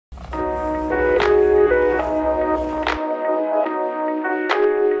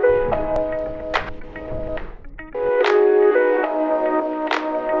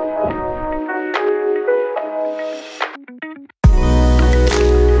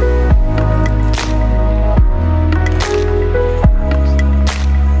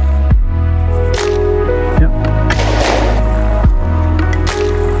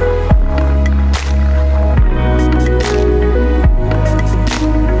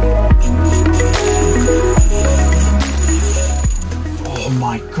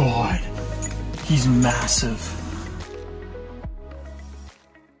massive.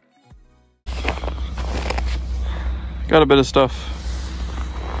 Got a bit of stuff.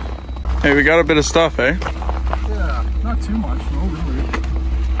 Hey, we got a bit of stuff, eh? Yeah, not too much, no,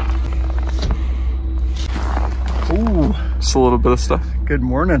 really. Ooh, Just a little bit of stuff. good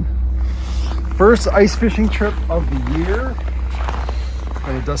morning. First ice fishing trip of the year.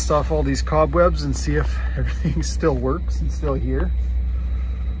 Gotta dust off all these cobwebs and see if everything still works and still here.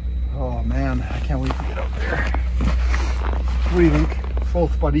 Oh man, I can't wait to get out there. What do you think?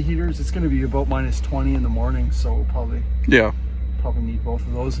 Both buddy heaters. It's going to be about -20 in the morning, so we'll probably need both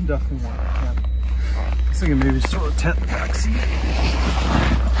of those and definitely more. I was thinking maybe just throw a tent in the back seat.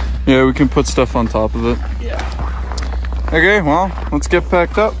 Yeah, we can put stuff on top of it. Yeah. Okay, well, let's get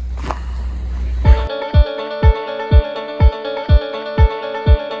packed up.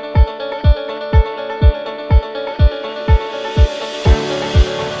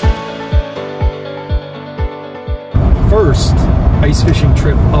 First ice fishing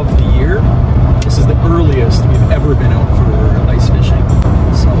trip of the year. This is the earliest we've ever been out for ice fishing.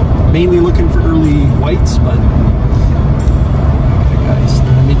 So mainly looking for early whites, but the guy's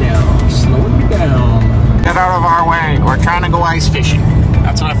slowing me down. Get out of our way. We're trying to go ice fishing.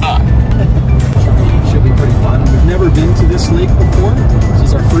 That's what I thought. Should be pretty fun. We've never been to this lake before. This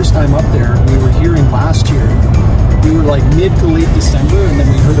is our first time up there. We were hearing last year. We were like mid to late December, and then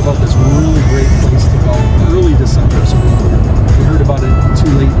we heard about this really great place to go early December. So we heard about it too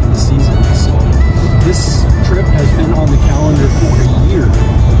late in the season. So this trip has been on the calendar for a year.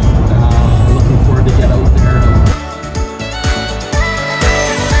 Looking forward to get out there.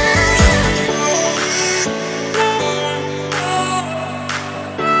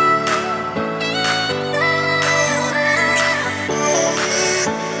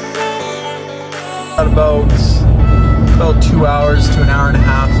 About 2 hours to an hour and a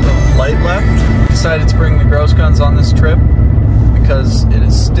half of light left. Decided to bring the grouse guns on this trip because it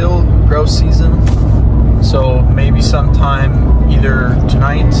is still grouse season. So maybe sometime either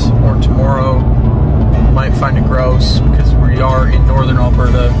tonight or tomorrow we might find a grouse because we are in northern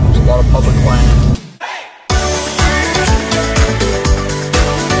Alberta. There's a lot of public land.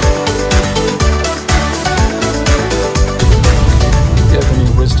 Do you have any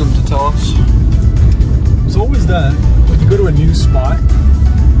wisdom to tell us? It's always that when you go to a new spot,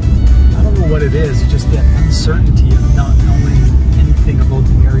 I don't know what it is, you just get uncertainty of not knowing anything about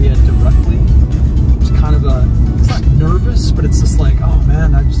the area directly. It's kind of it's not nervous, but it's just like, oh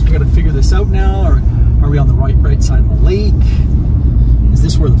man, we gotta figure this out now, or are we on the right side of the lake? Is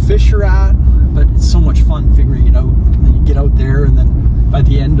this where the fish are at? But it's so much fun figuring it out. And then you get out there, and then by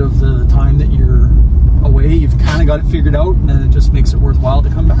the end of the time that you're away, you've kind of got it figured out, and then it just makes it worthwhile to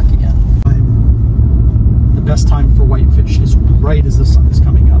come back again. The best time for whitefish is right as the sun is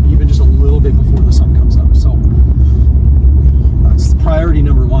coming up, even just a little bit before the sun comes up. So that's priority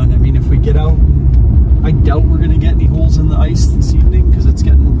number one. I mean, if we get out, I doubt we're going to get any holes in the ice this evening because it's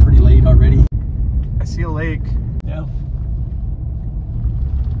getting pretty late already. I see a lake. Yeah.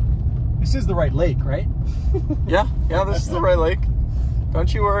 This is the right lake, right? Yeah, this is the right lake.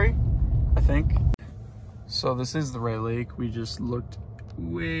 Don't you worry, I think. So this is the right lake. We just looked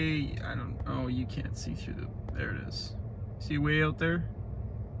way, oh, you can't see through there it is. See way out there?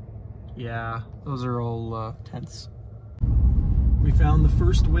 Yeah, those are all tents. We found the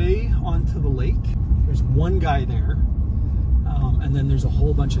first way onto the lake. There's one guy there, and then there's a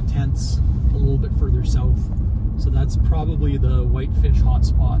whole bunch of tents a little bit further south. So that's probably the whitefish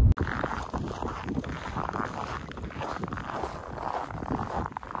hotspot.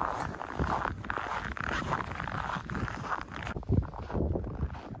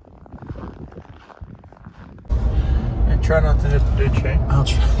 Try not to hit the ditch, eh? I'll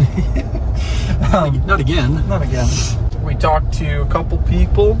try. Not again. Not again. We talked to a couple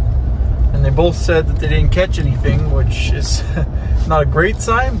people, and they both said that they didn't catch anything, which is not a great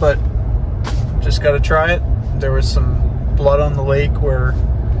sign, but just got to try it. There was some blood on the lake where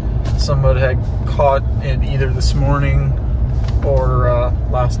somebody had caught it either this morning or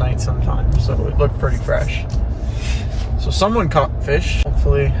last night sometime, so it looked pretty fresh. So someone caught fish.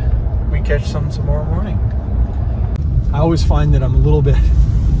 Hopefully we catch some tomorrow morning. I always find that I'm a little bit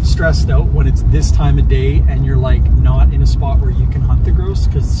stressed out when it's this time of day and you're like not in a spot where you can hunt the grouse,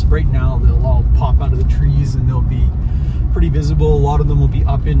 because right now they'll all pop out of the trees and they'll be pretty visible. A lot of them will be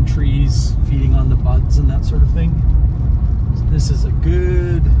up in trees feeding on the buds and that sort of thing. So this is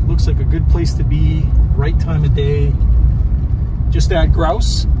looks like a good place to be, right time of day. Just add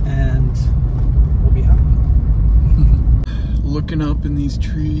grouse and we'll be happy. Looking up in these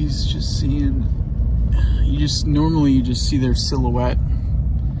trees, just seeing, normally you just see their silhouette.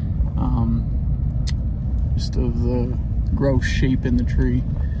 most of the grouse shape in the tree.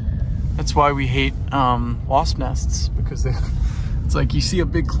 That's why we hate wasp nests, because it's like you see a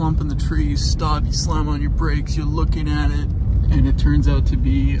big clump in the tree, you stop, you slam on your brakes, you're looking at it, and it turns out to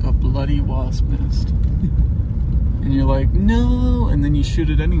be a bloody wasp nest. And you're like, no, and then you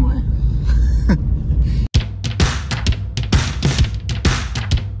shoot it anyway.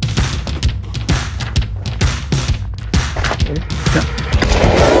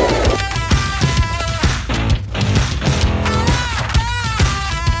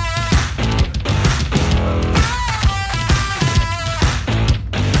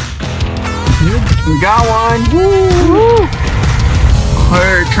 We got one. Woo!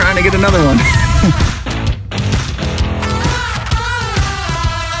 We're trying to get another one.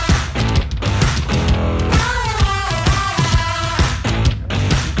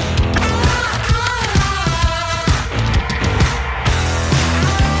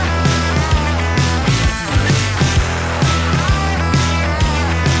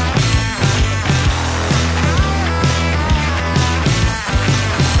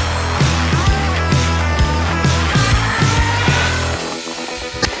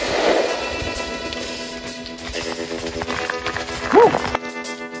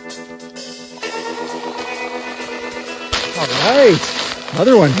 Alright,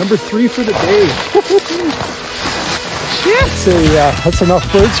 another one, number 3 for the day. Shit! That's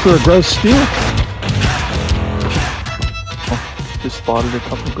enough birds for a grouse steer. Just spotted a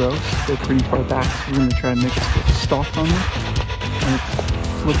couple grouse. They're pretty far back, so we're gonna try and make a stalk on them. And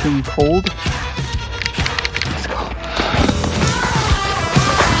it's flipping cold. Let's go.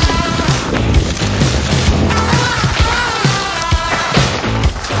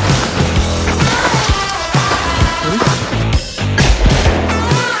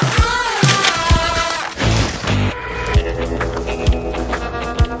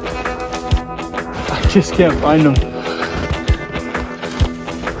 Just can't find them.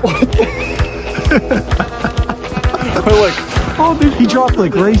 What the? We're like, oh, dude, he dropped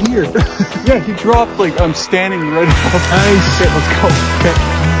like right here. Yeah, he dropped like I'm standing right above. Nice. Okay, let's go. Okay.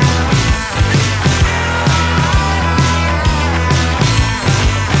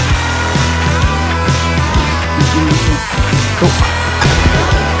 Go.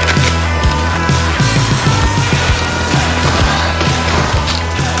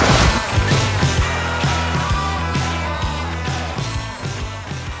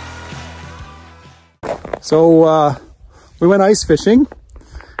 So we went ice fishing.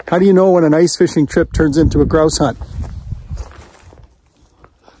 How do you know when an ice fishing trip turns into a grouse hunt?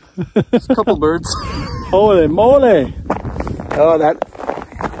 Just a couple birds. Holy moly! Oh, that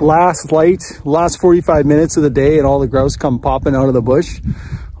last 45 minutes of the day, and all the grouse come popping out of the bush.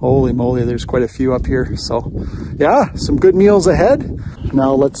 Holy moly, there's quite a few up here. So yeah, some good meals ahead.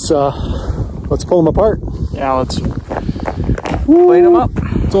 Now let's pull them apart. Yeah, let's clean them up.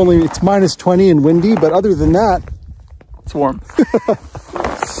 It's minus 20 and windy, but other than that, it's warm.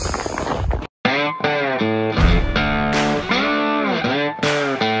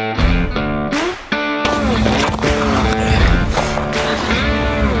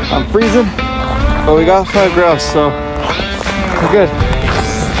 I'm freezing, but we got 5 grouse, so we're good.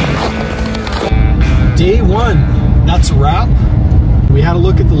 Day 1, that's a wrap. We had a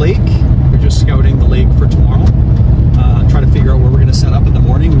look at the lake. We're just scouting the lake for tomorrow. Trying to figure out where we're going to set up in the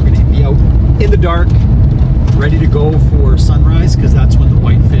morning. We're going to be out in the dark, ready to go for sunrise, because that's when the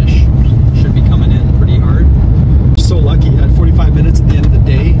whitefish should be coming in pretty hard. So lucky, I had 45 minutes at the end of the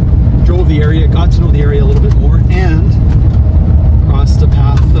day, drove the area, got to know the area a little bit more, and crossed a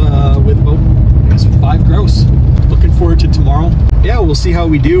path with about, I guess, 5 grouse. Looking forward to tomorrow. Yeah, we'll see how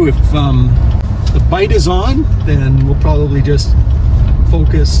we do. If the bite is on, then we'll probably just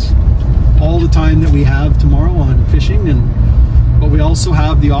focus all the time that we have tomorrow on fishing, but we also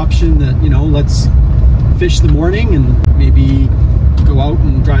have the option that, you know, let's fish the morning and maybe go out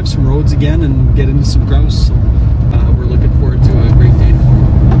and drive some roads again and get into some grouse. So